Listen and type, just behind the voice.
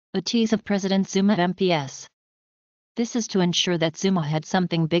A tease of President Zuma MPS. This is to ensure that Zuma had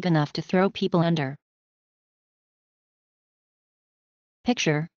something big enough to throw people under.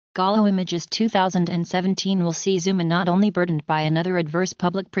 Picture, Gallo Images 2017 will see Zuma not only burdened by another adverse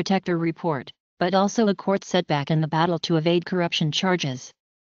public protector report, but also a court setback in the battle to evade corruption charges.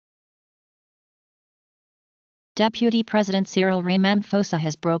 Deputy President Cyril Ramaphosa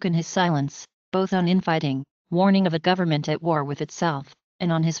has broken his silence, both on infighting, warning of a government at war with itself,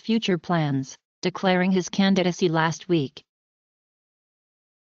 and on his future plans, declaring his candidacy last week.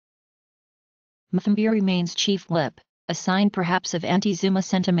 Mthembu remains chief whip, a sign perhaps of anti-Zuma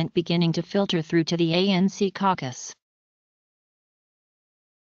sentiment beginning to filter through to the ANC caucus.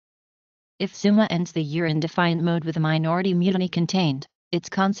 If Zuma ends the year in defiant mode with a minority mutiny contained, its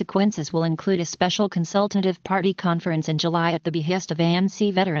consequences will include a special consultative party conference in July at the behest of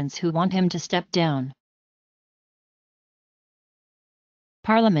ANC veterans who want him to step down.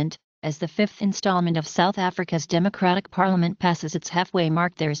 Parliament. As the fifth installment of South Africa's democratic parliament passes its halfway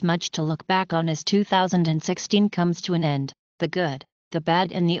mark, there's much to look back on as 2016 comes to an end, the good, the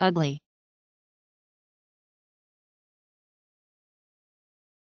bad and the ugly.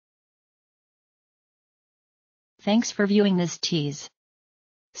 Thanks for viewing this tease.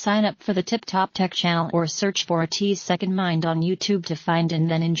 Sign up for the Tip Top Tech channel or search for a Tease Second Mind on YouTube to find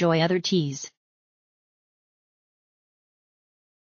and then enjoy other teas.